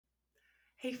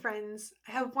Hey friends,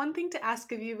 I have one thing to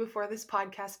ask of you before this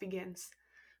podcast begins.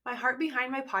 My heart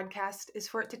behind my podcast is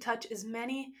for it to touch as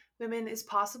many women as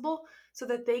possible so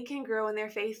that they can grow in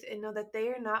their faith and know that they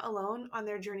are not alone on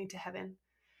their journey to heaven.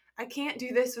 I can't do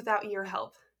this without your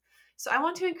help. So I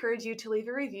want to encourage you to leave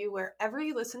a review wherever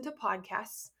you listen to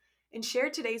podcasts and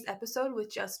share today's episode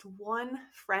with just one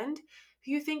friend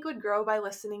who you think would grow by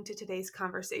listening to today's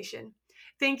conversation.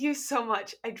 Thank you so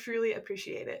much. I truly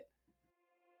appreciate it.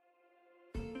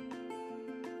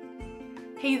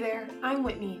 Hey there, I'm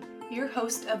Whitney, your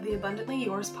host of the Abundantly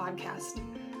Yours podcast.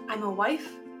 I'm a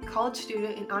wife, college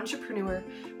student, and entrepreneur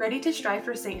ready to strive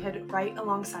for sainthood right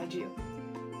alongside you.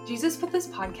 Jesus put this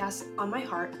podcast on my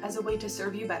heart as a way to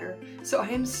serve you better, so I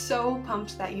am so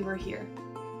pumped that you are here.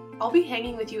 I'll be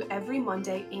hanging with you every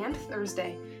Monday and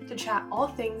Thursday to chat all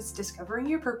things discovering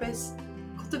your purpose,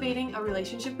 cultivating a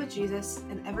relationship with Jesus,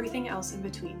 and everything else in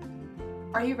between.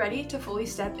 Are you ready to fully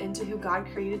step into who God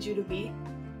created you to be?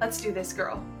 Let's do this,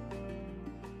 girl.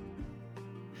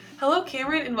 Hello,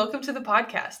 Cameron, and welcome to the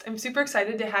podcast. I'm super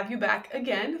excited to have you back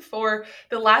again for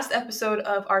the last episode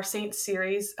of our Saints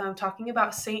series, talking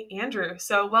about St. Andrew.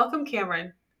 So welcome,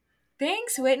 Cameron.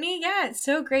 Thanks, Whitney. Yeah, it's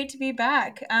so great to be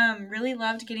back. Really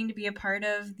loved getting to be a part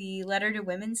of the Letter to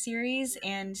Women series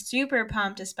and super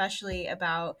pumped, especially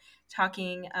about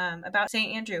talking about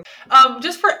St. Andrew.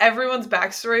 Just for everyone's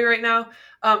backstory right now,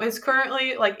 it's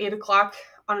currently like 8 o'clock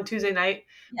on a Tuesday night.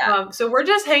 Yeah. So we're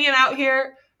just hanging out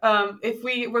here. If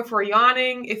we're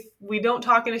yawning, if we don't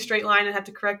talk in a straight line and have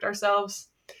to correct ourselves,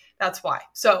 that's why.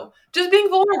 So just being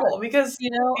vulnerable because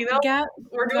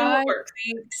we're doing what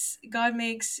works. God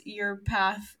makes your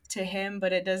path to Him,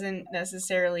 but it doesn't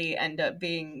necessarily end up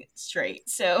being straight.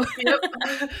 So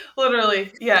Yep,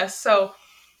 literally, yes. So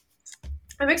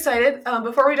I'm excited.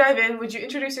 Before we dive in, would you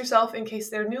introduce yourself in case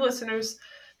there are new listeners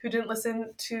who didn't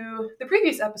listen to the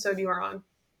previous episode you were on?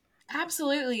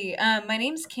 Absolutely. My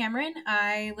name's Cameron.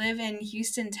 I live in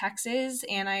Houston, Texas,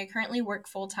 and I currently work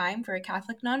full-time for a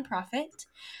Catholic nonprofit.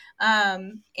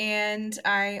 And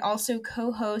I also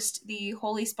co-host the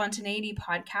Holy Spontaneity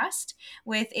podcast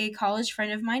with a college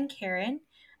friend of mine, Karen.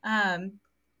 And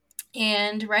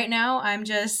right now I'm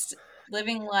just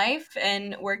living life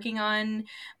and working on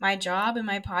my job and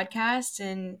my podcast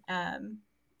and,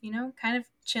 kind of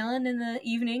chilling in the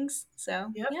evenings. So,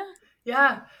 Yep.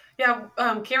 yeah. Yeah.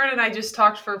 Karen and I just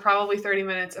talked for probably 30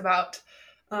 minutes about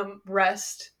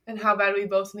rest and how bad we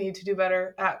both need to do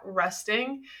better at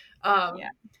resting. Yeah.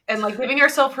 And like giving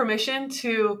ourselves permission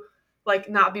to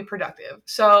like not be productive.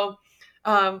 So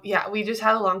we just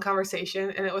had a long conversation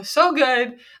and it was so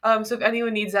good. So if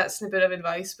anyone needs that snippet of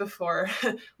advice before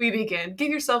we begin, give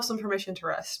yourself some permission to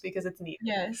rest because it's needed.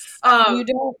 Yes. You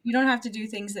don't have to do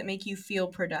things that make you feel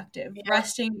productive. Yeah.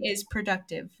 Resting is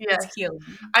productive. Yes. It's healing.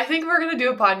 I think we're going to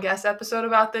do a podcast episode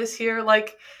about this here,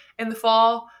 like in the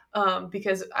fall,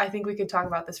 because I think we could talk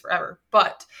about this forever.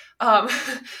 But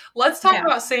let's talk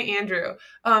about St. Andrew.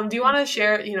 Do you want to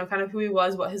share, kind of who he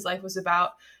was, what his life was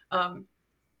about?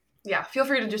 Feel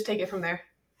free to just take it from there.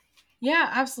 Yeah,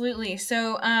 absolutely.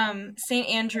 So St.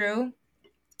 Andrew,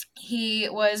 he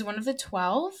was one of the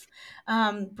 12,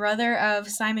 brother of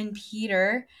Simon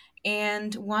Peter,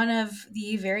 and one of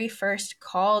the very first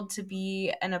called to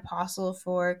be an apostle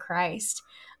for Christ.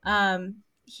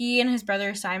 He and his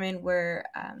brother Simon were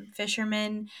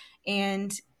fishermen,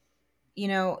 and,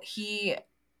 he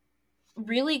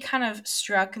really kind of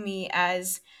struck me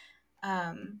as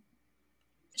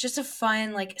just a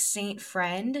fun, like, saint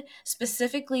friend,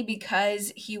 specifically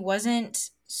because he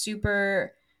wasn't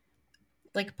super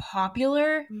like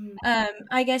popular.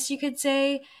 I guess you could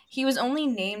say. He was only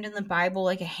named in the Bible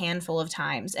like a handful of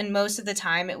times, and most of the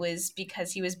time it was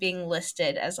because he was being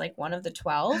listed as like one of the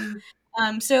 12.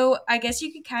 So I guess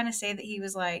you could kind of say that he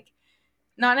was like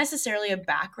not necessarily a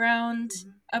background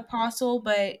apostle,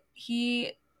 but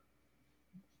he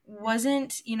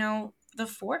wasn't, the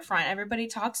forefront. Everybody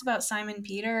talks about Simon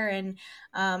Peter, and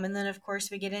then of course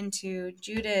we get into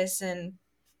Judas and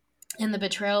the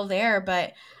betrayal there,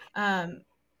 but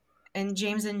and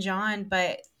James and John,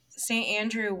 but St.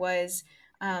 Andrew was,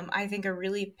 I think, a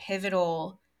really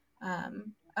pivotal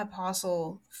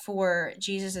apostle for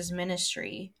Jesus's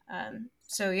ministry.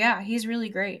 He's really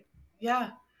great.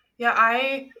 Yeah.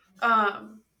 I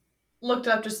looked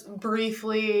up just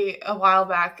briefly a while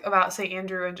back about St.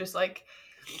 Andrew and just like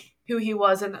who he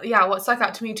was. And what stuck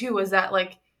out to me too was that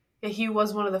like he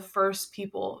was one of the first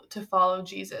people to follow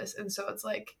Jesus. And so it's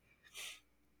like,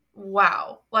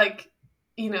 wow, like,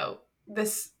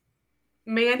 this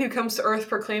man who comes to earth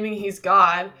proclaiming he's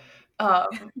God,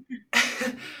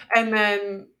 and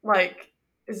then like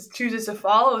chooses to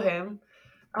follow him.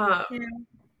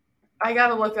 I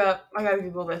gotta look up. I gotta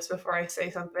Google this before I say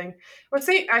something.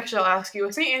 Actually, I'll ask you.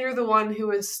 Was Saint Andrew the one who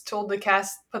was told to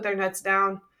put their nets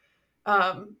down,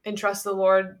 and trust the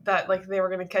Lord that like they were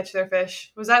gonna catch their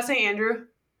fish? Was that Saint Andrew?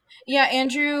 Yeah,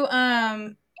 Andrew,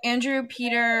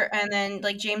 Peter, and then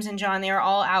like James and John, they were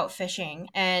all out fishing,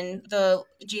 and the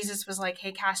Jesus was like,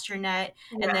 "Hey, cast your net,"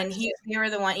 and then Yes. they were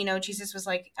the one, Jesus was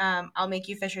like, "I'll make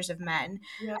you fishers of men,"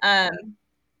 Yeah. um,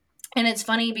 and it's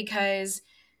funny because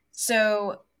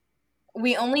so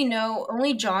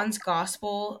only John's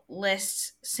gospel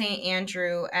lists Saint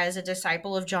Andrew as a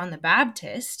disciple of John the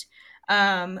Baptist,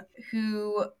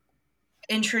 who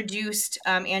introduced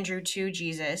Andrew to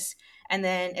Jesus. And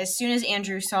then as soon as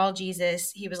Andrew saw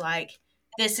Jesus, he was like,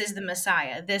 "This is the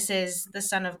Messiah. This is the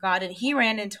Son of God." And he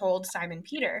ran and told Simon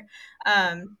Peter.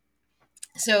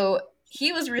 So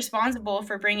he was responsible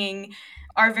for bringing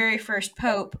our very first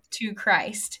pope to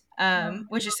Christ,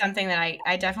 which is something that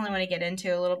I definitely want to get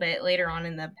into a little bit later on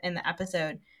in the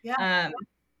episode. Yeah. Um,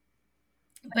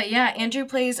 but yeah, Andrew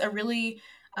plays a really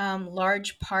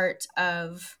large part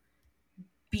of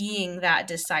being that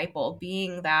disciple,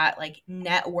 being that like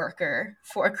networker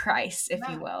for Christ, if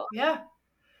you will. Yeah.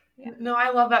 Yeah. No, I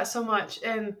love that so much.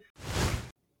 And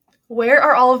where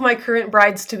are all of my current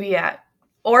brides to be at?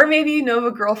 Or maybe you know of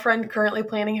a girlfriend currently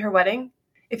planning her wedding?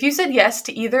 If you said yes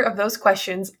to either of those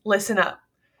questions, listen up.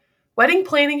 Wedding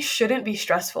planning shouldn't be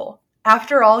stressful.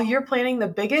 After all, you're planning the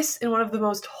biggest and one of the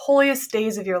most holiest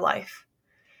days of your life.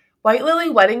 White Lily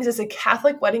Weddings is a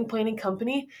Catholic wedding planning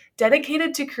company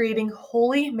dedicated to creating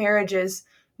holy marriages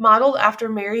modeled after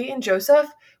Mary and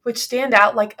Joseph, which stand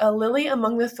out like a lily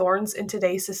among the thorns in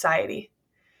today's society.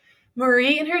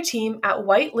 Marie and her team at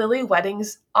White Lily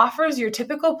Weddings offers your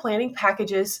typical planning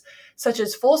packages such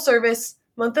as full service,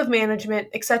 month of management,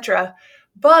 etc.,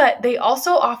 but they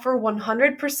also offer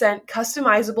 100%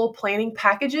 customizable planning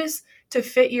packages to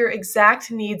fit your exact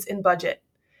needs and budget.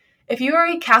 If you are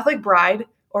a Catholic bride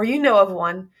or you know of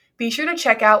one, be sure to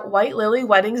check out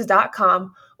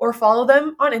whitelillyweddings.com or follow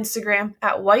them on Instagram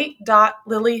at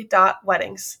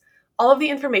white.lily.weddings. All of the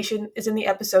information is in the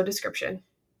episode description.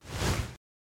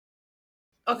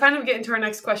 I'll kind of get into our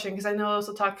next question because I know this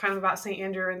will talk kind of about St.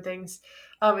 Andrew and things.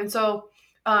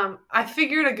 I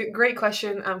figured a great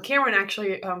question. Cameron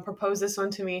actually proposed this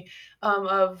one to me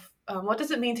of what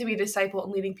does it mean to be a disciple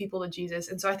and leading people to Jesus?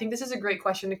 And so I think this is a great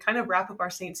question to kind of wrap up our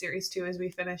Saint series too as we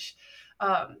finish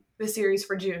the series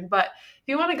for June. But if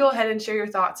you want to go ahead and share your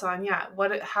thoughts on,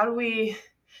 how do we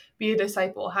be a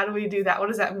disciple? How do we do that? What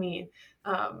does that mean?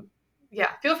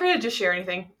 Feel free to just share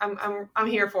anything. I'm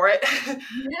here for it.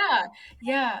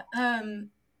 Yeah.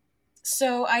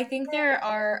 So I think there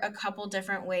are a couple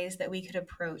different ways that we could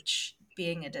approach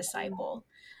being a disciple.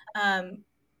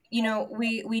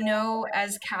 We know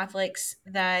as Catholics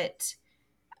that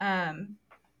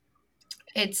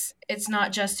it's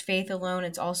not just faith alone;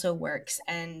 it's also works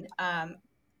and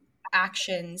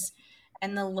actions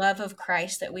and the love of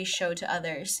Christ that we show to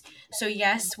others. So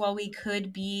yes, while we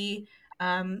could be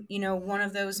one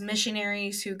of those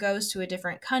missionaries who goes to a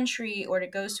different country or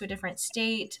goes to a different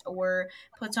state or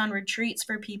puts on retreats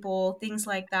for people, things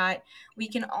like that, we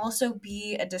can also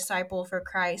be a disciple for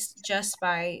Christ just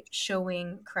by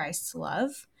showing Christ's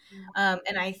love.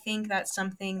 And I think that's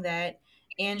something that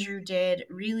Andrew did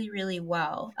really, really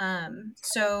well.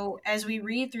 So as we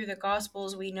read through the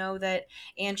Gospels, we know that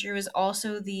Andrew is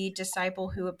also the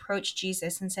disciple who approached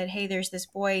Jesus and said, "Hey, there's this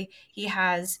boy. He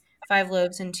has 5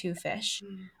 loaves and 2 fish."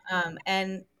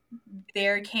 And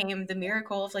there came the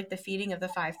miracle of like the feeding of the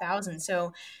 5,000.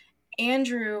 So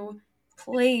Andrew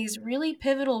plays really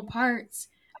pivotal parts,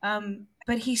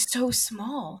 but he's so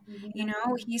small.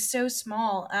 He's so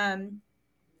small.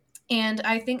 And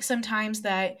I think sometimes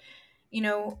that,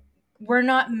 we're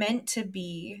not meant to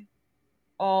be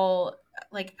all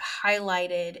like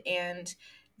highlighted and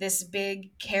this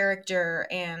big character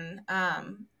and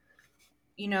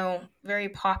very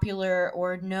popular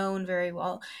or known very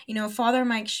well. Father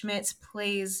Mike Schmitz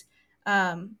plays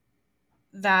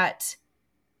that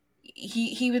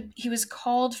he was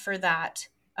called for that,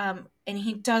 and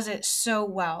he does it so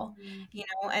well.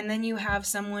 And then you have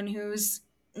someone who's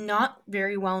not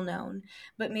very well known,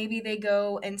 but maybe they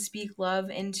go and speak love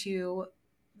into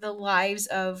the lives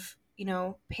of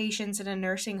patients in a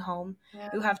nursing home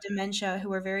who have dementia,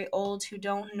 who are very old, who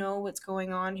don't know what's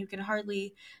going on, who can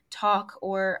hardly talk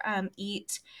or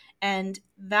eat. And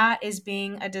that is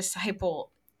being a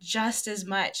disciple just as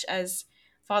much as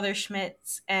Father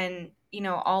Schmitz and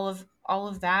all of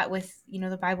that with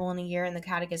the Bible in a year and the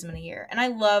Catechism in a year. And I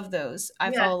love those.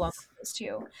 I follow along with those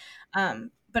too.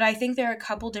 But I think there are a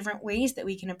couple different ways that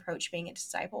we can approach being a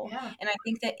disciple. Yeah. And I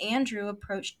think that Andrew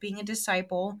approached being a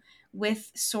disciple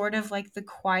with sort of like the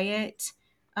quiet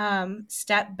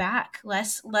step back,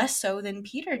 less so than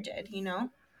Peter did, you know?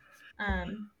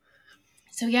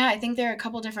 So yeah, I think there are a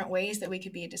couple different ways that we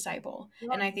could be a disciple.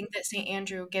 And I think that St.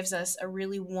 Andrew gives us a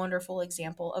really wonderful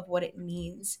example of what it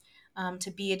means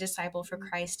to be a disciple for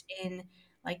Christ in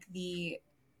like the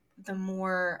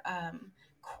more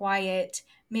quiet,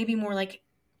 maybe more like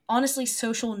honestly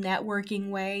social networking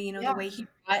way, you know, the Yeah. way he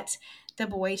brought the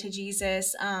boy to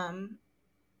Jesus.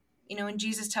 You know, and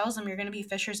Jesus tells him you're going to be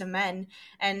fishers of men,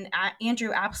 and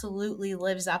Andrew absolutely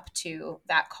lives up to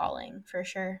that calling for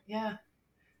sure. Yeah.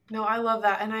 No, I love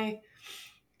that. And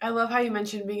I love how you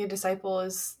mentioned being a disciple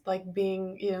is like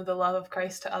being, the love of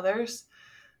Christ to others.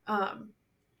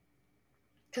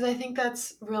 Because I think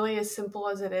that's really as simple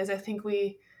as it is. I think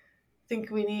we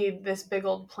need this big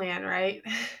old plan, right?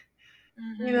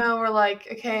 Mm-hmm. We're like,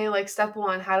 okay, like step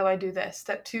 1, how do I do this?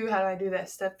 Step 2, how do I do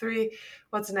this? Step 3,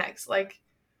 what's next? Like,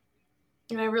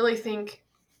 and I really think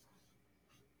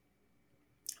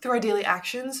through our daily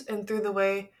actions and through the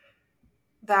way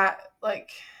that,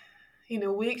 like,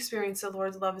 we experience the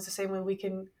Lord's love is the same way we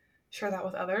can share that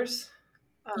with others.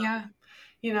 Yeah.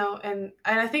 And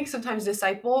I think sometimes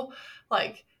disciple,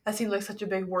 like, that seems like such a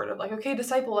big word of like, okay,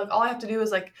 disciple, like all I have to do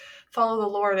is like follow the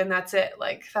Lord and that's it.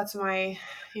 Like that's my,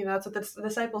 that's what the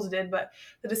disciples did, but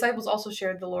the disciples also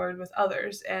shared the Lord with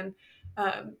others and,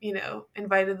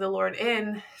 invited the Lord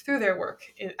in through their work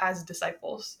as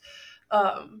disciples.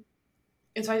 And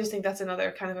so I just think that's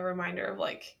another kind of a reminder of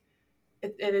like,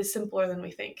 it is simpler than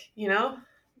we think,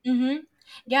 Mm-hmm.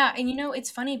 Yeah, and you know, it's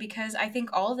funny because I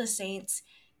think all the saints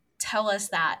tell us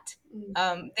that.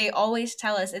 Mm. They always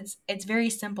tell us it's very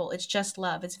simple. It's just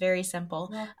love. It's very simple.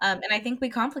 Yeah. And I think we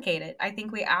complicate it. I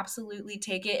think we absolutely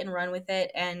take it and run with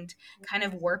it and kind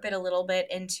of warp it a little bit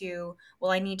into,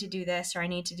 well, I need to do this or I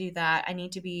need to do that. I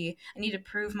need to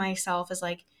prove myself as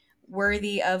like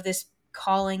worthy of this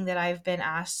calling that I've been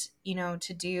asked, you know,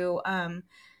 to do. And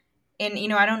you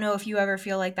know, I don't know if you ever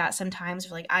feel like that sometimes,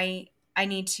 like I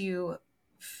need to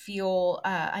feel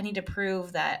I need to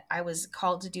prove that I was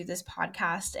called to do this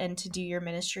podcast and to do your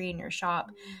ministry in your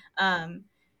shop. um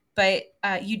but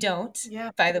you don't, Yeah.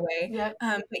 by the way. Yeah.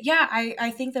 But yeah, I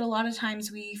think that a lot of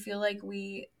times we feel like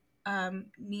we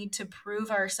need to prove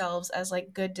ourselves as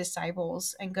like good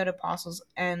disciples and good apostles,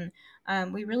 and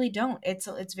we really don't.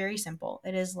 It's very simple.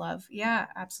 It is love. Yeah,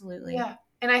 absolutely. Yeah.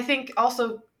 And I think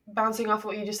also bouncing off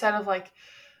what you just said of like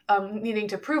needing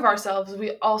to prove ourselves,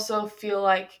 we also feel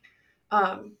like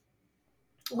um,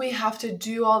 we have to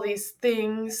do all these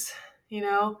things,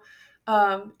 to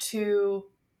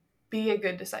be a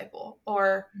good disciple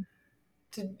or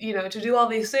to do all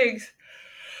these things.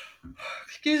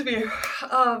 Excuse me.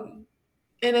 And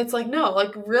it's like, no,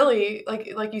 like really,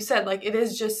 like you said, like it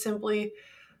is just simply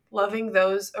loving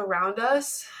those around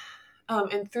us,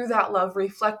 and through that love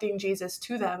reflecting Jesus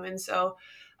to them. And so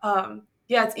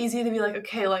yeah, it's easy to be like,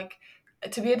 okay, like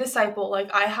to be a disciple,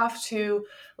 like I have to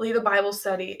lead a Bible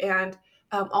study and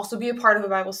also be a part of a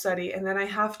Bible study, and then I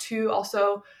have to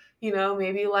also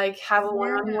maybe like have a Yeah.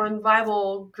 one-on-one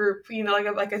Bible group,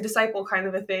 like a disciple kind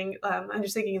of a thing. I'm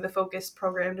just thinking of the focus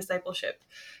program discipleship,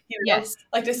 Yes.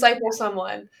 like disciple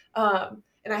someone,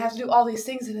 and I have to do all these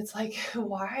things, and it's like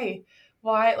why,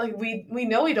 like we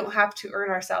know we don't have to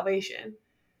earn our salvation.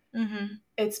 Mm-hmm.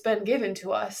 It's been given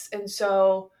to us. And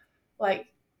so like,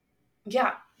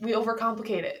 yeah, we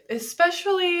overcomplicate it,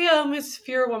 especially if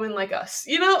you're a woman like us,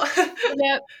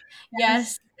 Yep.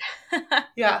 Yes.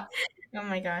 Yeah. Oh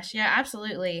my gosh. Yeah,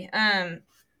 absolutely.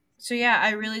 So yeah,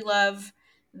 I really love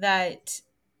that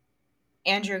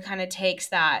Andrew kind of takes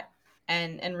that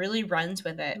and really runs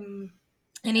with it. Mm.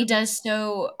 And he does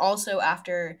so also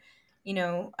after, you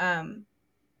know,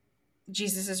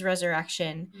 Jesus's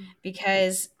resurrection,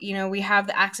 because you know we have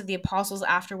the Acts of the Apostles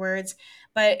afterwards,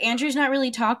 but Andrew's not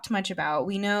really talked much about.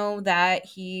 We know that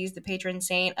he's the patron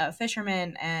saint of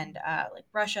fishermen and like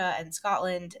Russia and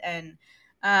Scotland, and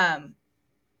um,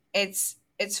 it's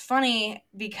funny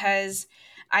because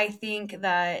I think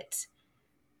that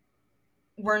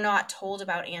we're not told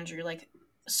about Andrew like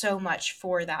so much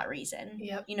for that reason.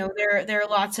 Yep. You know, there are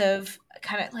lots of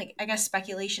kind of like I guess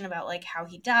speculation about like how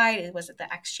he died. Was it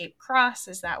the X-shaped cross?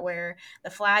 Is that where the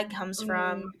flag comes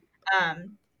from? Mm.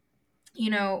 Um,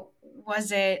 you know,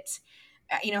 was it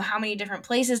you know, how many different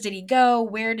places did he go?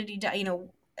 Where did he die? You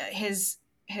know, his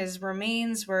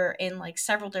remains were in like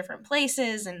several different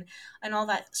places and all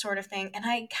that sort of thing. And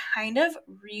I kind of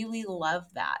really love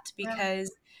that Yeah.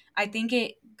 because I think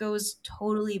it goes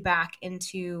totally back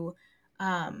into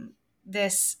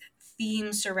this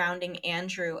theme surrounding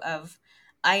Andrew of,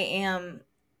 I am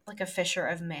like a fisher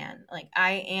of man. Like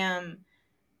I am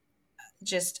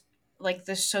just like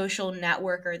the social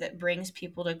networker that brings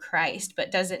people to Christ, but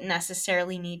doesn't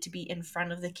necessarily need to be in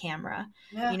front of the camera.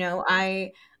 Yeah.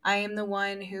 I am the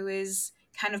one who is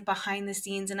kind of behind the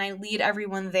scenes, and I lead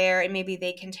everyone there, and maybe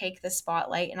they can take the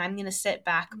spotlight and I'm going to sit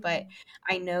back, but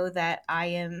I know that I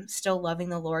am still loving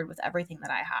the Lord with everything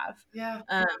that I have.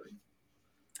 Yeah.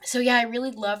 So yeah, I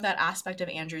really love that aspect of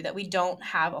Andrew, that we don't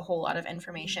have a whole lot of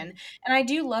information. And I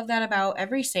do love that about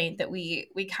every saint, that we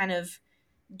kind of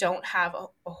don't have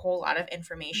a whole lot of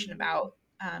information about,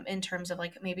 in terms of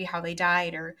like maybe how they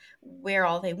died or where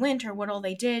all they went or what all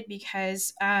they did,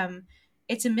 because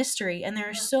it's a mystery. And there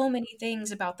are so many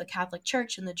things about the Catholic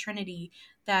Church and the Trinity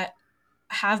that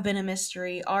have been a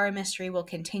mystery, are a mystery, will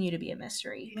continue to be a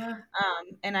mystery. Yeah.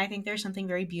 And I think there's something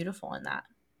very beautiful in that.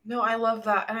 No, I love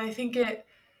that. And I think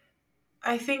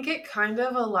it kind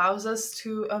of allows us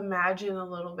to imagine a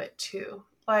little bit too.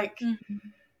 Like,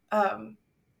 um,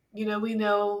 we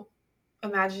know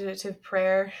imaginative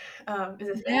prayer is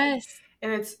a thing, Yes.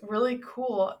 and it's really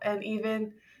cool. And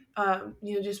even,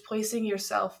 just placing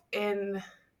yourself in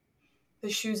the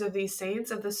shoes of these saints,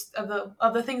 of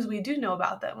the things we do know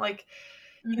about them. Like,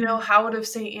 how would have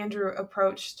Saint Andrew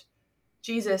approached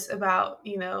Jesus about,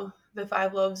 the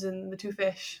 5 loaves and the 2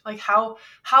 fish? Like, how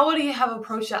would he have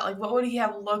approached that? Like, what would he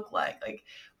have looked like? Like,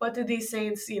 what did these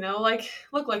saints, like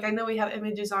look like? I know we have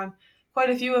images on quite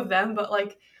a few of them, but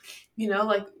like,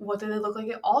 like what did they look like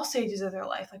at all stages of their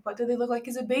life? Like, what did they look like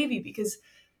as a baby? Because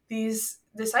these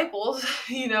disciples,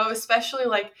 especially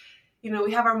like,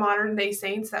 we have our modern day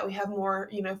saints that we have more,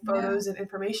 photos and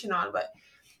information on, but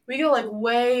we go like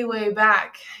way, way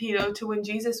back, to when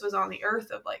Jesus was on the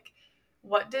earth, of like,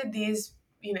 what did these,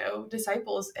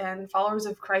 disciples and followers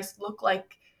of Christ look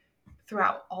like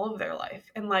throughout all of their life?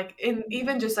 And like, in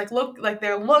even just like look, like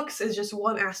their looks is just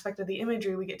one aspect of the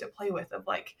imagery we get to play with, of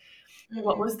like,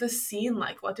 what was the scene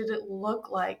like? What did it look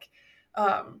like?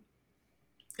 And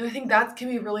I think that can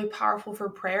be really powerful for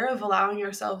prayer, of allowing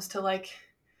ourselves to like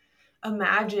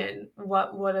imagine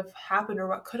what would have happened or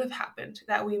what could have happened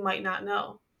that we might not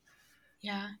know.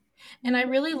 Yeah. And I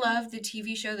really love the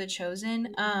TV show The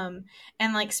Chosen,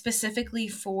 and like specifically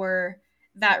for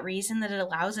that reason, that it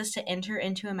allows us to enter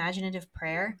into imaginative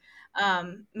prayer.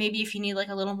 Maybe if you need like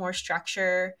a little more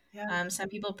structure, Yeah. some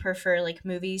people prefer like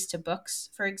movies to books,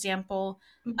 for example.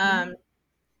 Mm-hmm.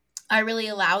 I really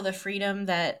allow the freedom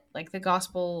that like the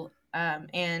gospel,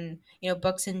 and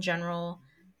books in general,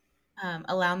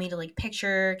 allow me to like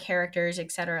picture characters,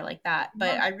 etc., like that.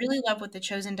 But Yeah. I really love what The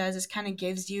Chosen does, is kind of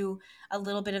gives you a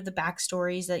little bit of the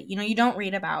backstories that you don't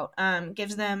read about.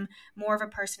 Gives them more of a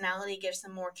personality, gives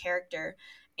them more character.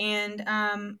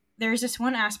 And there's this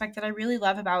one aspect that I really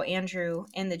love about Andrew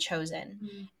in The Chosen,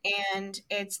 Mm-hmm. and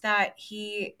it's that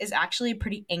he is actually a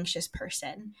pretty anxious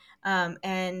person,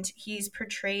 and he's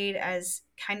portrayed as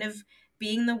kind of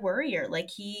being the worrier. Like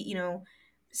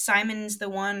Simon's the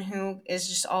one who is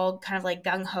just all kind of like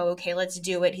gung ho, okay, let's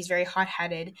do it. He's very hot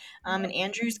headed. And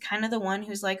Andrew's kind of the one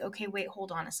who's like, okay, wait,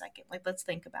 hold on a second. Like, let's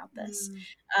think about this.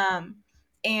 Um,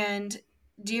 and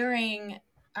during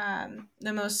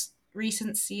the most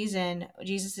recent season,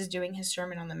 Jesus is doing his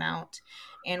Sermon on the Mount.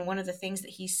 And one of the things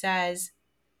that he says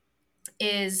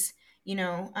is,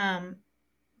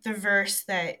 the verse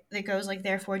that goes like,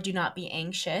 therefore, do not be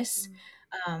anxious.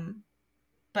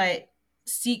 But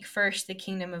seek first the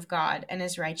kingdom of God and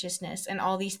his righteousness, and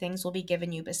all these things will be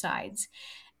given you besides.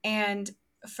 And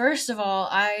first of all,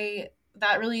 it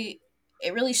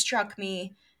really struck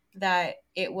me that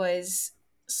it was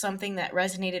something that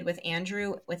resonated with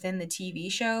Andrew within the TV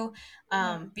show,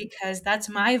 because that's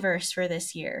my verse for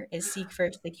this year, is seek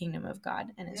first the kingdom of God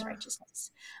and his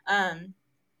righteousness. And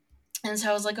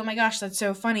so I was like, oh my gosh, that's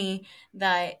so funny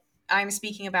that I'm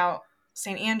speaking about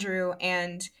St. Andrew,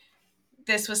 and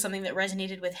this was something that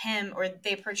resonated with him, or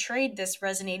they portrayed this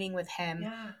resonating with him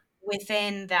Yeah.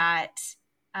 within that,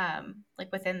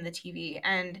 like within the TV.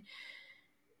 And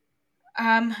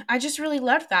I just really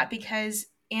loved that, because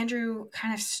Andrew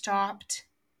kind of stopped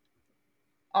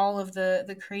all of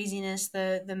the craziness,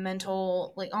 the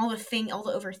mental, like all the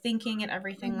overthinking and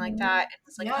everything like Mm-hmm. that.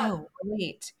 It's like, Yeah. oh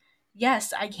wait,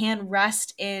 yes, I can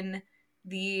rest in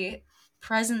the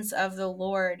presence of the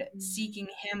Lord, seeking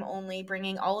him only,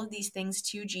 bringing all of these things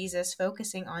to Jesus,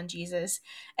 focusing on Jesus,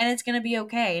 and it's going to be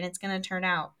okay, and it's going to turn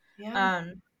out. Yeah.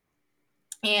 um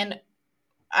and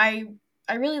I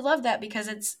I really love that, because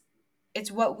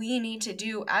it's what we need to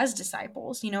do as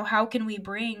disciples. How can we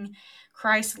bring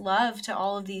Christ's love to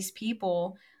all of these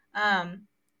people,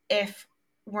 if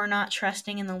we're not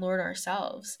trusting in the Lord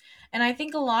ourselves. And I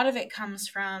think a lot of it comes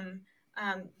from,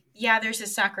 there's a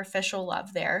sacrificial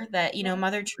love there that,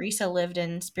 Mother Teresa lived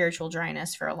in spiritual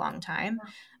dryness for a long time.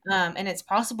 And it's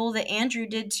possible that Andrew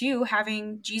did too,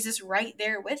 having Jesus right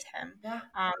there with him. Yeah.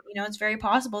 It's very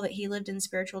possible that he lived in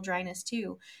spiritual dryness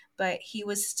too, but he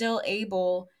was still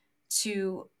able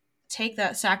to take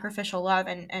that sacrificial love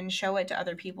and show it to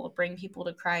other people, bring people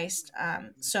to Christ,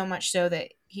 so much so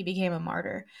that he became a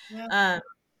martyr. Yeah.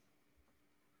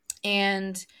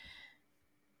 And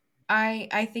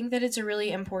I think that it's a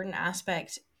really important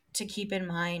aspect to keep in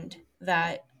mind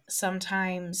that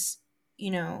sometimes,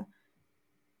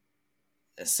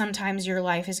 sometimes your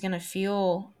life is going to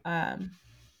feel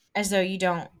as though you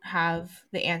don't have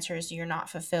the answers, you're not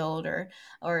fulfilled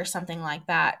or something like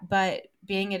that. But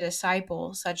being a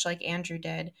disciple, such like Andrew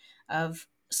did, of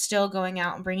still going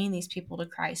out and bringing these people to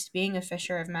Christ, being a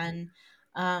fisher of men,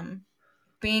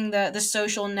 being the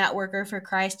social networker for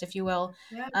Christ, if you will.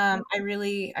 Yeah. I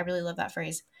really love that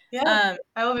phrase. Yeah. Um,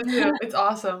 I love it too. It's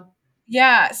awesome.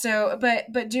 yeah. So,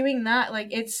 but doing that, like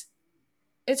it's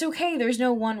okay. There's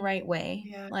no one right way.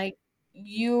 Yeah. Like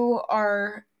you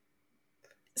are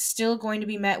still going to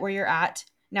be met where you're at.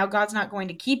 Now, God's not going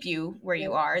to keep you where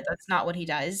you are. That's not what he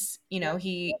does.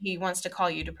 He wants to call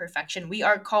you to perfection. We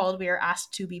are called, we are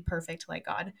asked to be perfect like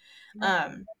God.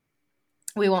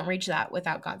 We won't reach that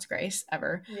without God's grace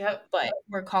ever. Yep. But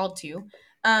we're called to.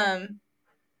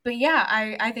 But yeah,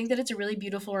 I think that it's a really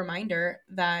beautiful reminder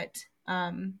that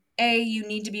you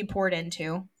need to be poured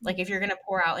into. Like if you're going to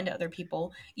pour out into other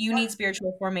people, you need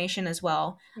spiritual formation as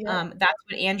well. Yep. That's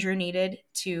what Andrew needed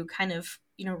to kind of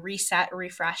reset,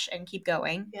 refresh, and keep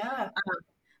going. Yeah.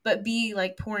 But B,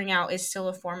 like pouring out is still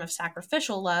a form of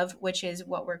sacrificial love, which is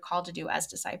what we're called to do as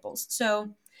disciples.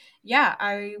 So yeah,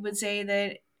 I would say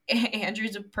that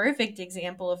Andrew's a perfect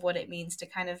example of what it means to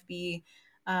kind of be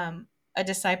a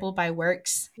disciple by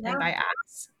works and by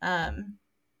acts.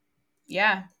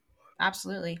 Yeah,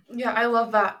 absolutely. Yeah, I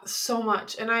love that so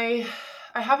much. And I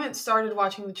haven't started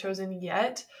watching The Chosen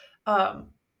yet.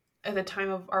 At the time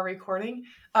of our recording.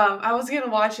 I was gonna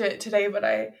watch it today, but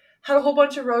I had a whole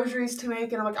bunch of rosaries to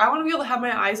make, and I'm like, I want to be able to have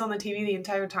my eyes on the TV the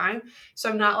entire time, so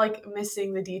I'm not like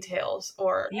missing the details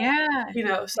or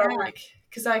So I'm like,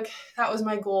 because like that was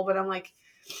my goal, but I'm like,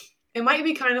 it might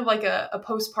be kind of like a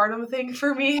postpartum thing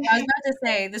for me. I was about to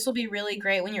say this will be really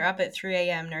great when you're up at 3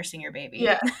 a.m. nursing your baby.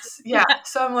 Yes, yeah.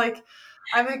 So I'm like,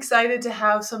 I'm excited to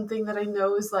have something that I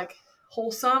know is like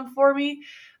wholesome for me.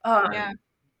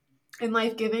 And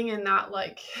life-giving and not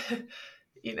like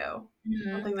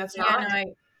something that's not. No,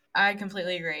 I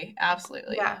completely agree.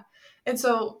 Absolutely. Yeah. And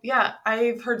so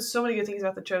I've heard so many good things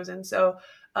about The Chosen. So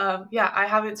I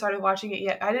haven't started watching it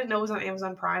yet. I didn't know it was on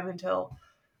Amazon Prime until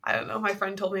I don't know, my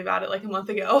friend told me about it like a month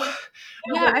ago.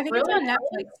 Yeah, I think it's on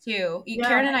Netflix too. Yeah.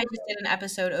 Karen and I just did an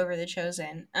episode over The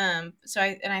Chosen. I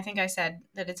think I said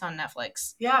that it's on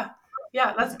Netflix. Yeah,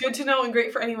 that's good to know and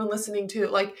great for anyone listening too.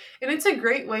 Like, and it's a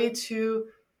great way to,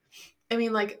 I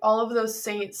mean, like all of those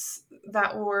saints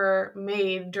that were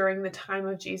made during the time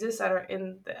of Jesus that are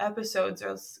in the episodes,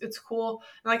 it's cool.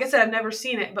 And like I said, I've never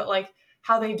seen it, but like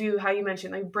how you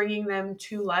mentioned, like bringing them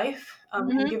to life,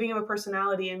 and giving them a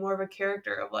personality and more of a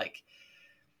character of like,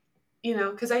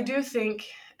 because I do think,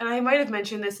 and I might have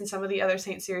mentioned this in some of the other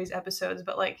Saint series episodes,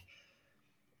 but like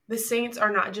the saints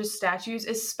are not just statues,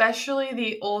 especially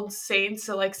the old saints,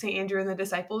 so like Saint Andrew and the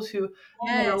disciples who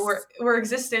were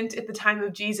existent at the time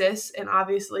of Jesus, and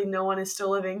obviously no one is still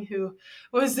living who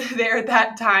was there at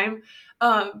that time.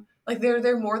 Like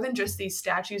they're more than just these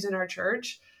statues in our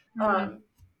church.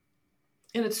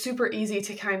 And it's super easy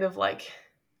to kind of like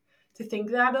to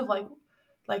think that of like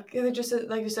they're just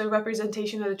a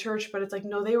representation of the church, but it's like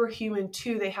no, they were human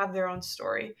too. They have their own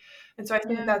story. And so I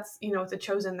think that's with The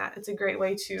Chosen, that it's a great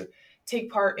way to take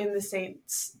part in the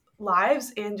saints'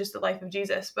 lives and just the life of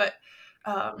Jesus. But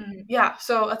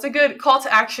so that's a good call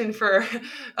to action for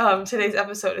today's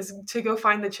episode, is to go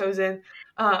find The Chosen.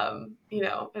 And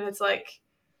it's like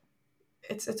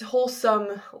it's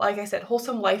wholesome, like I said,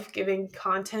 wholesome, life-giving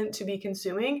content to be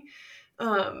consuming.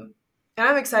 And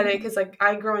I'm excited because like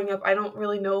growing up, I don't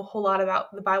really know a whole lot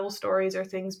about the Bible stories or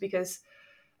things because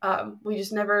we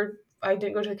just never, I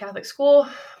didn't go to a Catholic school.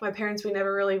 My parents, we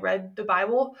never really read the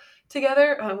Bible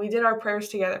together. We did our prayers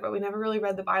together, but we never really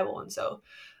read the Bible. And so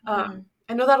I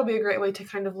know that'll be a great way to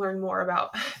kind of learn more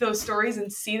about those stories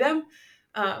and see them.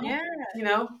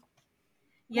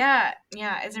 Yeah,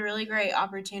 it's a really great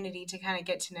opportunity to kind of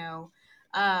get to know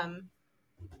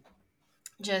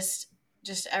just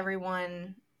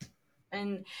everyone.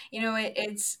 And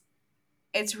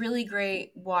it's really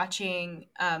great watching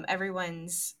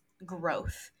everyone's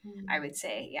growth, I would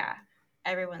say. Yeah,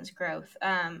 everyone's growth.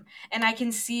 And I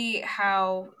can see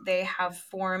how they have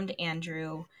formed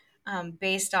Andrew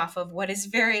based off of what is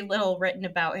very little written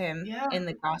about him Yeah. in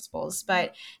the Gospels,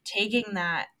 but taking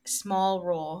that small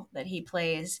role that he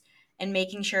plays and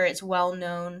making sure it's well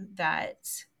known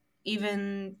that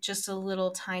even just a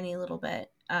little tiny little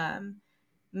bit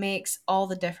makes all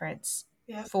the difference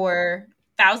Yeah. for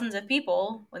thousands of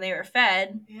people when they were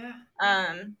fed. Yeah.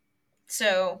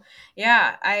 So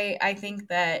yeah, I think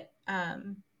that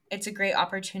it's a great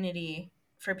opportunity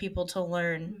for people to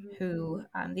learn who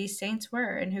these saints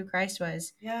were and who Christ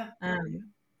was. Yeah.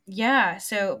 Yeah.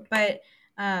 So, but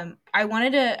I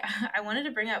wanted to I wanted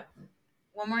to bring up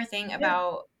one more thing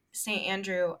about Saint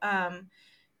Andrew.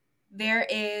 There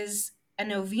is a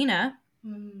novena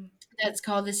that's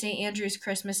called the St. Andrew's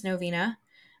Christmas Novena,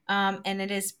 and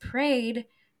it is prayed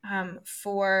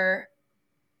for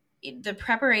the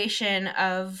preparation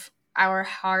of our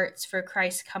hearts for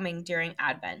Christ's coming during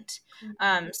Advent.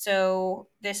 So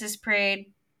this is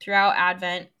prayed throughout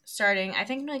Advent, starting I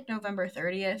think like November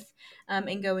 30th,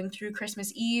 and going through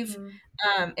Christmas Eve.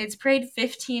 It's prayed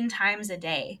 15 times a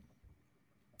day,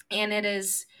 and it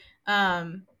is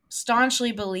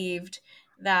staunchly believed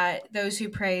that those who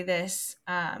pray this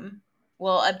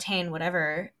will obtain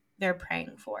whatever they're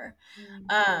praying for.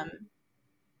 And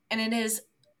it is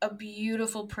a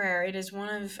beautiful prayer. It is one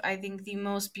of, I think, the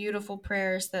most beautiful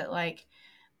prayers that like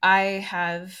I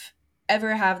have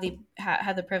ever had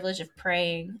the privilege of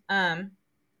praying.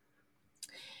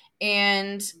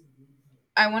 And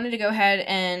I wanted to go ahead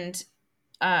and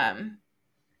um,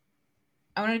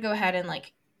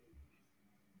 like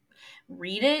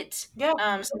read it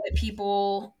Yeah. so that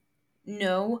people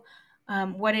know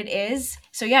what it is.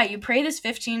 So yeah, you pray this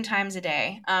 15 times a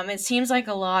day. It seems like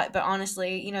a lot, but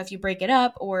honestly, if you break it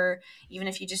up or even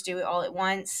if you just do it all at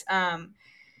once,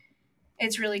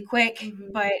 it's really quick,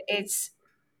 but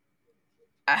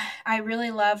I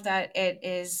really love that it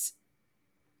is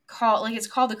it's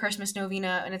called the Christmas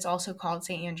Novena, and it's also called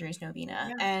St. Andrew's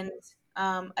Novena. And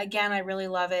again, I really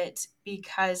love it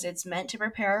because it's meant to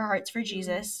prepare our hearts for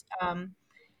Jesus. And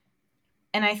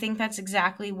I think that's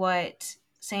exactly what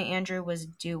St. Andrew was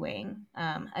doing.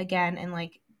 Again, and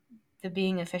like the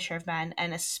being a fisher of men,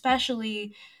 and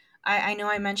especially I know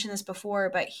I mentioned this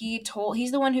before, but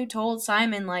he's the one who told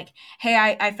Simon, like,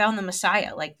 hey, I found the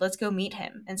Messiah, like, let's go meet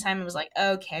him. And Simon was like,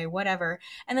 okay, whatever.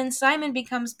 And then Simon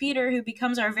becomes Peter, who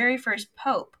becomes our very first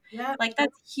pope. Yeah. Like,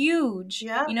 that's huge.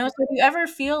 Yeah. So if you ever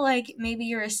feel like maybe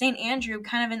you're a St. Andrew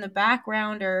kind of in the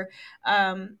background or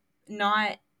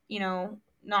not,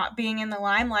 not being in the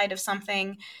limelight of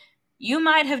something, you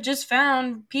might have just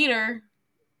found Peter,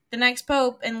 the next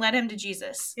pope, and led him to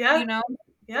Jesus. Yeah.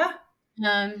 Yeah.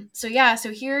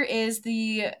 So here is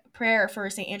the prayer for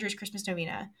St. Andrew's Christmas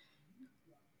Novena.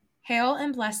 Hail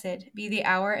and blessed be the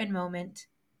hour and moment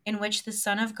in which the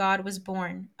Son of God was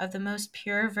born of the most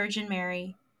pure Virgin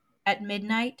Mary, at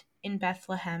midnight in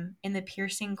Bethlehem in the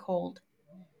piercing cold.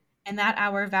 In that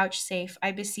hour vouchsafe,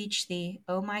 I beseech thee,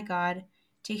 O my God,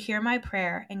 to hear my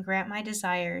prayer and grant my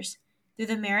desires through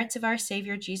the merits of our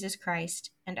Savior Jesus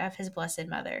Christ and of his blessed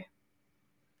Mother.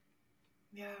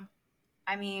 Yeah.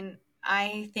 I mean,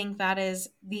 I think that is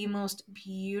the most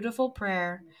beautiful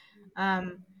prayer,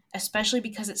 especially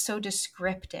because it's so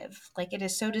descriptive. Like, it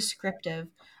is so descriptive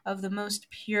of the most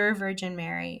pure Virgin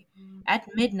Mary at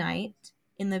midnight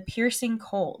in the piercing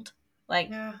cold.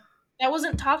 Like, that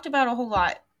wasn't talked about a whole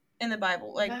lot in the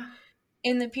Bible. Like,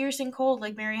 in the piercing cold,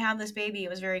 like, Mary had this baby.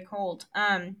 It was very cold.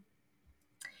 And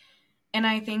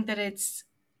I think that it's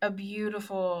a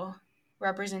beautiful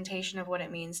representation of what it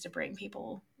means to bring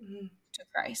people to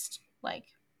Christ. Like,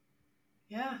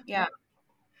 yeah.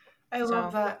 I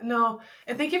love that. No,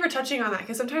 and thank you for touching on that,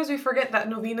 because sometimes we forget that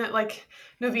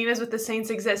novenas with the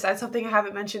saints exist. That's something I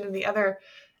haven't mentioned in the other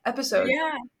episode.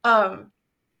 Yeah. So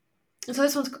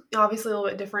this one's obviously a little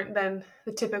bit different than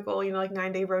the typical, like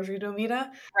 9-day rosary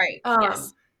novena. Right.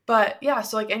 Yes. But yeah,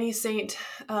 so like any saint,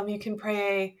 you can pray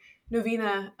a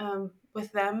novena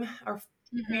with them, or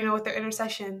with their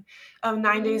intercession,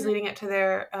 9 days leading up to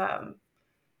their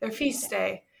feast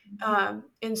day.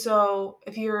 And so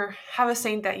if you have a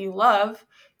saint that you love,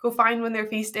 go find when their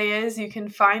feast day is. You can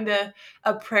find a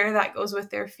prayer that goes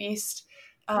with their feast,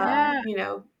 and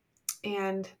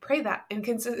pray that. And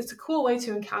it's a cool way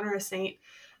to encounter a saint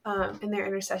in their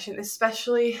intercession,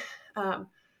 especially.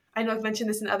 I know I've mentioned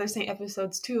this in other saint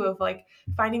episodes too, of like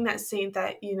finding that saint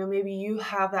that, maybe you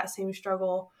have that same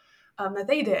struggle that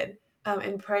they did,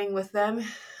 and praying with them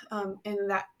in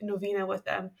that novena with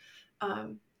them,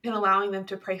 and allowing them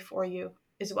to pray for you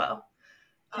as well.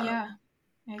 Yeah,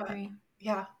 I agree.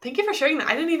 Yeah. Thank you for sharing that.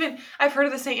 I've heard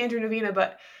of the St. Andrew Novena,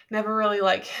 but never really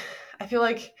I feel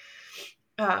like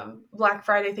Black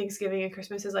Friday, Thanksgiving, and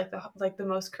Christmas is the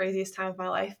most craziest time of my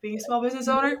life being a small business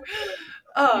owner.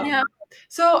 Yeah.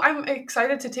 So I'm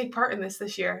excited to take part in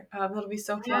this year. It'll be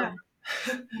so fun.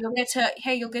 You'll get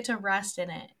to rest in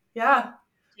it. Yeah.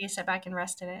 You sit back and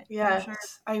rest in it. Yes, Sure.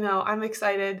 I know. I'm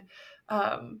excited.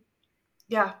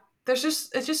 Yeah, it's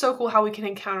just so cool how we can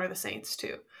encounter the saints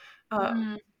too,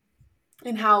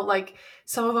 and how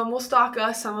some of them will stalk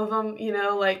us, some of them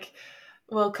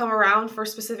will come around for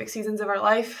specific seasons of our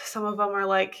life. Some of them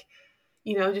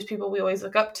are just people we always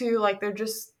look up to. They're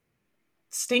just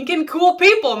stinking cool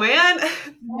people, man.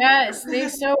 Yes, they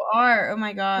so are. Oh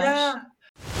my gosh. Yeah.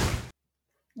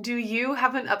 Do you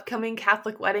have an upcoming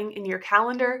Catholic wedding in your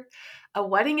calendar, a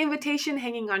wedding invitation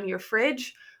hanging on your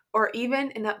fridge, or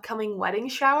even an upcoming wedding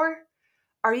shower?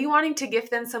 Are you wanting to gift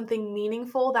them something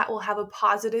meaningful that will have a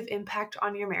positive impact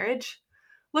on your marriage?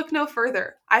 Look no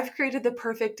further. I've created the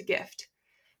perfect gift.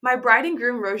 My bride and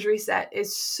groom rosary set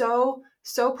is so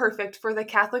perfect for the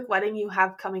Catholic wedding you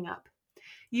have coming up.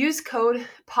 Use code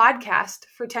PODCAST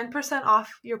for 10%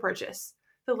 off your purchase.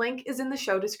 The link is in the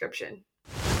show description.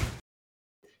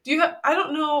 I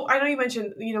don't know, I know you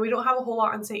mentioned, we don't have a whole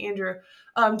lot on St. Andrew.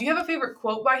 Do you have a favorite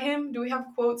quote by him? Do we have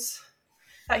quotes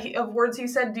of words he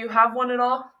said? Do you have one at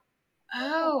all?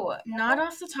 Oh, not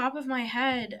off the top of my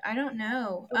head. I don't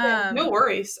know. Okay, no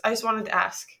worries. I just wanted to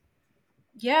ask.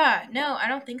 Yeah, no, I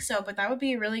don't think so, but that would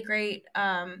be a really great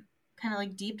kind of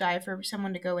like deep dive for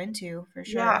someone to go into for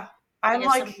sure. Yeah.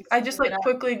 I just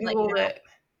quickly Googled it.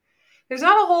 There's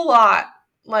not a whole lot.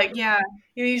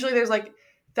 Usually there's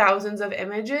thousands of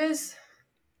images.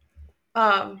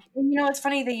 And it's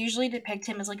funny, they usually depict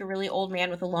him as a really old man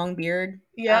with a long beard.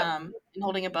 Yeah. And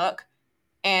holding a book.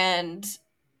 And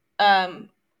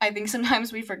I think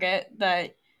sometimes we forget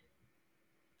that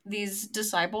these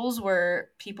disciples were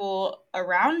people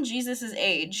around Jesus's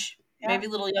age, maybe a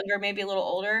little younger, maybe a little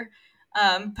older.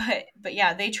 But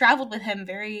yeah, they traveled with him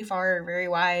very far, very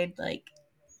wide,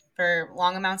 for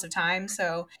long amounts of time.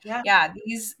 So yeah,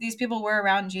 these people were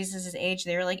around Jesus's age.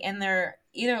 They were in their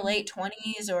either late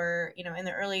 20s or in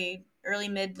their early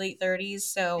mid late 30s.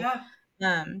 So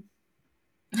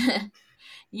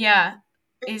yeah,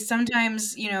 is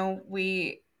sometimes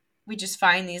we just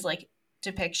find these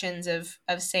depictions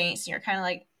of saints, and you're kind of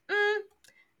I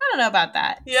don't know about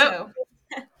that. Yep. So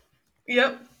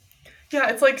yep. Yeah,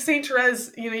 it's like Saint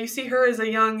Therese. You see her as a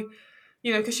young,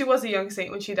 because she was a young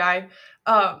saint when she died.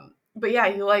 But yeah,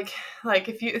 you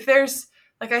if there's,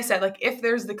 like I said, if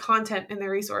there's the content and the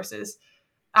resources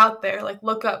out there,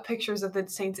 look up pictures of the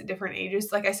saints at different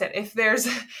ages. Like I said,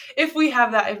 if we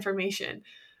have that information,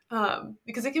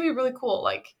 because it can be really cool.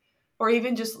 Or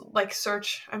even just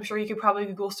search. I'm sure you could probably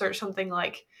Google search something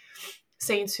like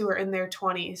saints who are in their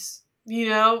 20s,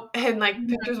 and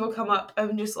pictures will come up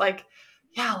of just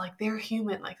yeah, they're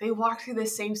human. They walked through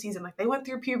this same season. They went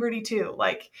through puberty too.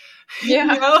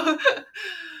 yeah.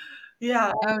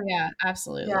 Yeah. Oh yeah,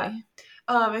 absolutely. Yeah.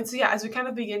 And so as we kind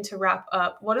of begin to wrap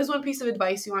up, what is one piece of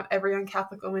advice you want every young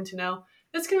Catholic woman to know?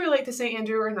 This can relate to St.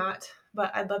 Andrew or not,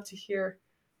 but I'd love to hear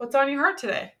what's on your heart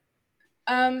today.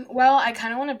 Well, I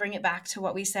kind of want to bring it back to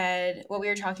what we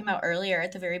were talking about earlier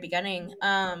at the very beginning,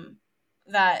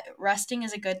 that resting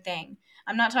is a good thing.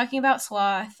 I'm not talking about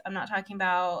sloth. I'm not talking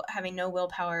about having no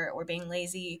willpower or being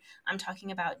lazy. I'm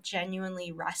talking about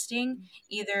genuinely resting,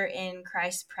 either in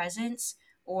Christ's presence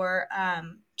or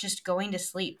just going to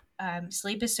sleep.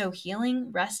 Sleep is so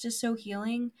healing. Rest is so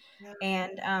healing. Yeah.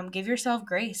 And give yourself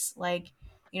grace. I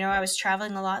was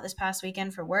traveling a lot this past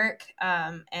weekend for work,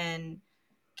 and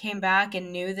came back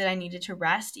and knew that I needed to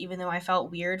rest, even though I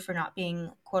felt weird for not being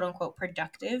quote unquote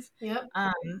productive. Yep.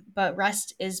 But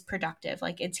rest is productive.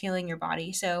 It's healing your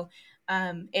body. So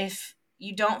if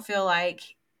you don't feel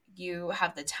like you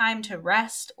have the time to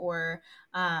rest, or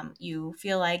you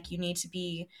feel like you need to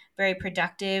be very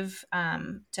productive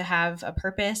to have a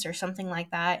purpose or something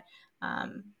like that,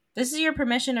 this is your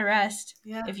permission to rest.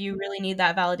 Yeah. If you really need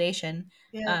that validation.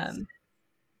 Yes.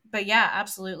 But yeah,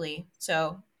 absolutely.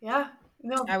 So yeah.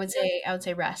 No. I would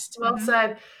say rest. Well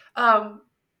said.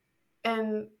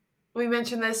 And we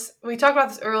mentioned this, we talked about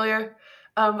this earlier,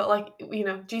 but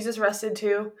Jesus rested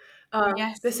too.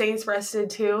 Yes. The saints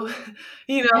rested too.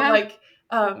 We aren't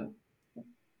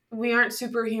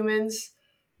superhumans.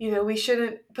 We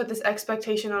shouldn't put this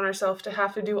expectation on ourselves to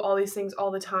have to do all these things all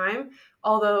the time.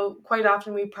 Although quite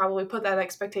often we probably put that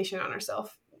expectation on ourselves.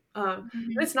 But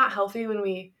it's not healthy when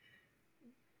we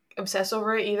obsess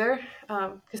over it either.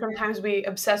 Because sometimes we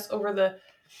obsess over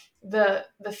the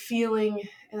feeling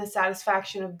and the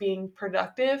satisfaction of being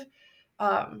productive.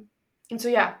 And so,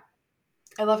 yeah,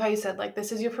 I love how you said, like,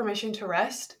 this is your permission to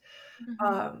rest.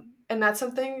 And that's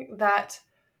something that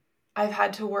I've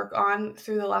had to work on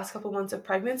through the last couple months of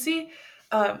pregnancy.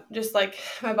 Just like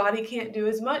my body can't do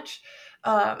as much.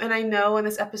 And I know when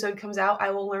this episode comes out,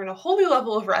 I will learn a whole new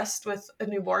level of rest with a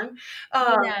newborn.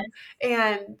 Yes.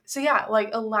 And so, yeah, like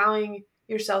allowing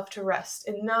yourself to rest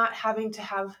and not having to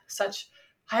have such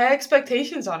high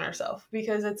expectations on ourselves,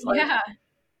 because it's like,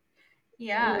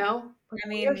 Yeah. I we're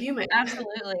mean, human.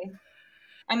 absolutely.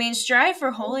 I mean, strive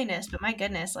for holiness, but my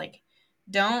goodness, like,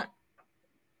 don't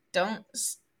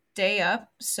stay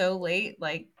up so late,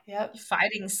 like, Yep.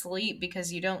 fighting sleep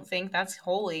because you don't think that's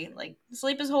holy. Like,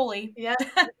 sleep is holy. Yeah.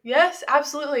 Yes,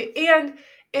 absolutely. And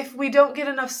if we don't get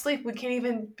enough sleep, we can't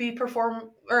even be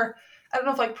perform, or I don't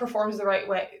know if like perform is the right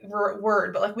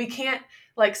word, but like we can't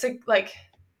like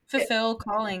Fulfill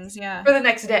callings, yeah. for the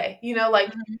next day.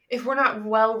 Like Mhm. if we're not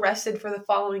well rested for the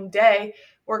following day,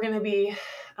 we're going to be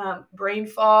brain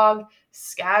fog,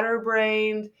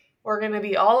 scatterbrained. We're going to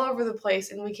be all over the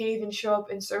place, and we can't even show up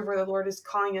and serve where the Lord is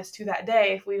calling us to that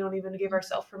day if we don't even give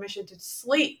ourselves permission to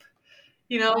sleep,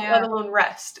 Yeah. let alone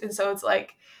rest. And so it's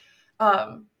like,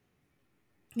 um,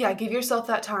 yeah, give yourself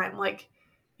that time. Like,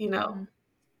 Mhm.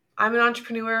 I'm an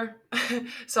entrepreneur,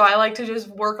 so I like to just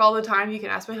work all the time. You can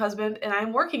ask my husband, and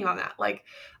I'm working on that. Like,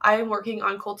 I am working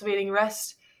on cultivating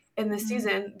rest in this Mhm.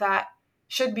 season that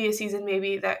should be a season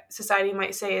maybe that society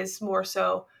might say is more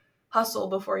so hustle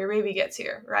before your baby gets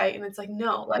here, right? And it's like,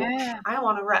 no, like, Yeah. I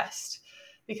want to rest,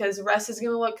 because rest is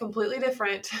going to look completely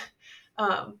different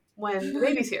when the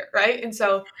baby's here, right? And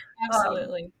so, um,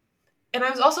 Absolutely. and I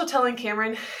was also telling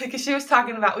Cameron, because we were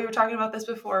talking about this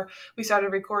before we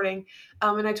started recording.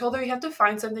 And I told her, you have to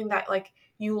find something that like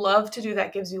you love to do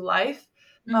that gives you life.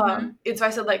 Mhm. And so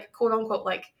I said, like, quote unquote,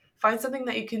 like, find something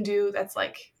that you can do that's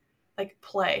like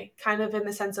play, kind of in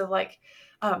the sense of like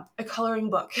a coloring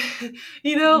book.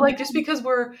 Like, just because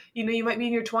you might be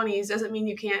in your 20s doesn't mean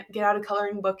you can't get out a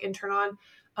coloring book and turn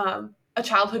on a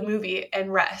childhood movie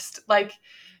and rest. Like,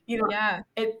 Yeah.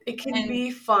 it can And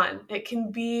be fun. It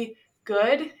can be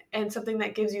good and something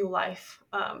that gives you life.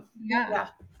 yeah. Yeah.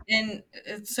 And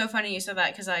it's so funny you said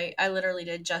that because I literally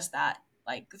did just that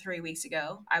like 3 weeks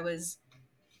ago. I was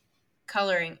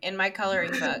coloring in my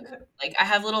coloring book. Like I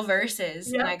have little verses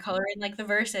and Yeah. I color in like the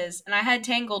verses and I had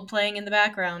Tangled playing in the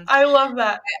background. I love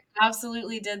that.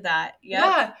 Absolutely did that. Yep.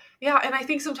 Yeah. Yeah. And I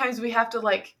think sometimes we have to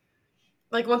like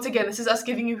once again, this is us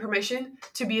giving you permission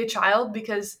to be a child,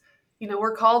 because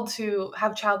we're called to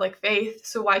have childlike faith.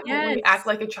 So why can't we act Yes.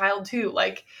 like a child too?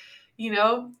 Like,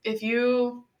 if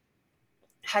you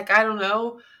heck, I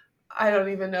don't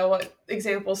even know what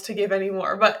examples to give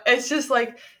anymore, but it's just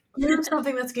like do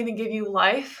something that's going to give you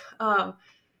life. And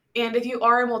if you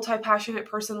are a multi-passionate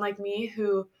person like me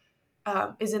who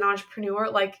is an entrepreneur,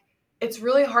 like it's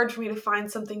really hard for me to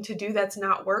find something to do that's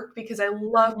not work, because I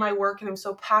love my work and I'm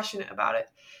so passionate about it.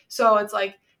 So it's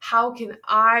like, how can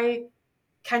I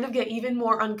kind of get even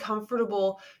more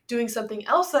uncomfortable doing something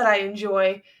else that I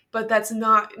enjoy, but that's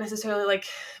not necessarily like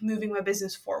moving my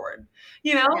business forward,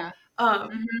 you know? Yeah. Um,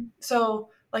 Mhm.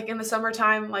 so like in the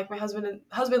summertime, like my husband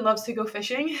loves to go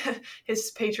fishing.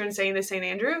 His patron saint is St.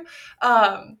 Andrew.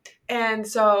 Um, and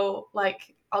so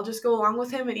like I'll just go along with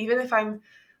him. And even if I'm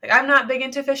not big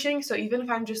into fishing, so even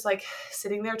if I'm just like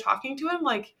sitting there talking to him,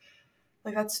 like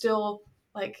that's still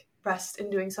like rest in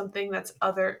doing something that's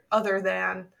other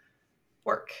than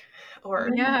work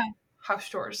or Yeah. house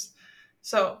chores.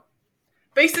 So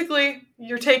basically,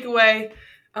 your takeaway,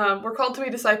 we're called to be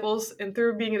disciples, and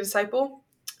through being a disciple,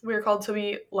 we are called to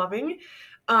be loving.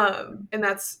 And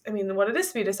that's, I mean, what it is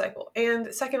to be a disciple.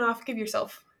 And second off, give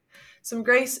yourself some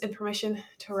grace and permission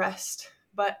to rest.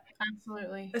 But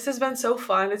Absolutely. this has been so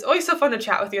fun. It's always so fun to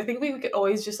chat with you. I think we could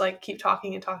always just like keep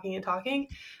talking and talking and talking.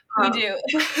 We do.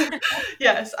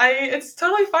 Yes, it's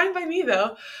totally fine by me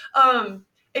though.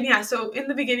 And yeah, so in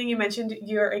the beginning you mentioned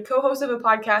you're a co-host of a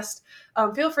podcast.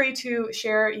 Feel free to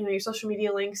share, your social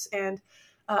media links and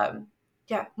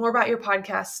yeah, more about your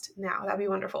podcast now. That'd be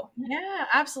wonderful. Yeah,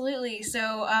 absolutely.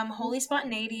 So, Holy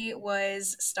Spontaneity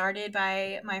was started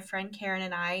by my friend Karen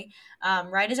and I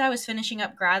right as I was finishing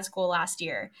up grad school last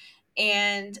year.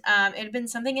 And it had been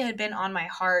something that had been on my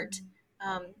heart.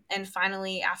 And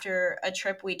finally, after a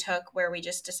trip we took where we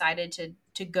just decided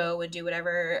to go and do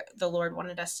whatever the Lord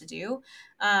wanted us to do,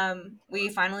 we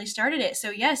finally started it. So,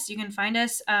 yes, you can find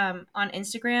us on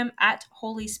Instagram at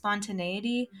Holy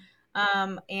Spontaneity,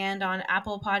 and on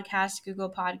Apple Podcasts, Google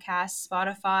Podcasts,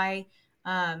 Spotify.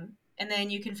 And then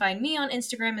you can find me on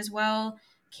Instagram as well,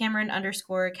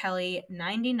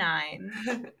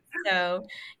 Cameron_Kelly99. So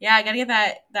yeah, I gotta get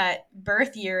that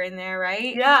birth year in there,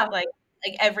 right? Yeah. Like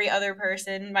like every other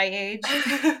person my age.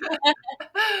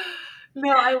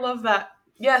 No, I love that.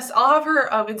 Yes, I'll have her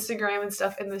Instagram and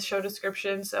stuff in the show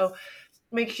description, so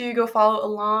make sure you go follow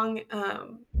along.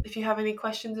 If you have any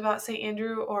questions about St.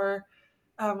 Andrew or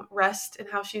rest and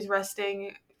how she's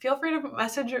resting, feel free to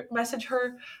message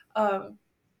her.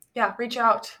 Yeah, reach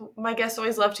out. My guests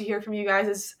always love to hear from you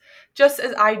guys, just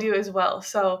as I do as well.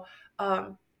 So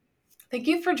thank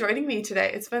you for joining me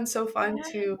today. It's been so fun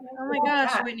to Oh my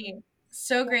gosh, chat. Whitney.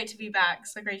 So great to be back.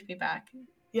 So great to be back.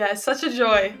 Yeah, it's such a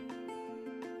joy.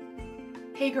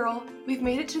 Hey girl, we've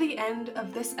made it to the end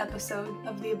of this episode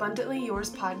of the Abundantly Yours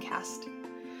podcast.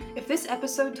 If this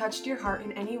episode touched your heart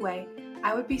in any way,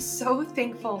 I would be so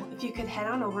thankful if you could head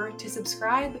on over to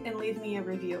subscribe and leave me a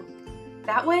review.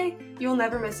 That way, you'll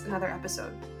never miss another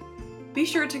episode. Be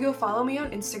sure to go follow me on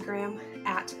Instagram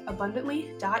at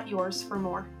abundantly.yours for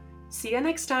more. See you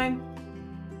next time!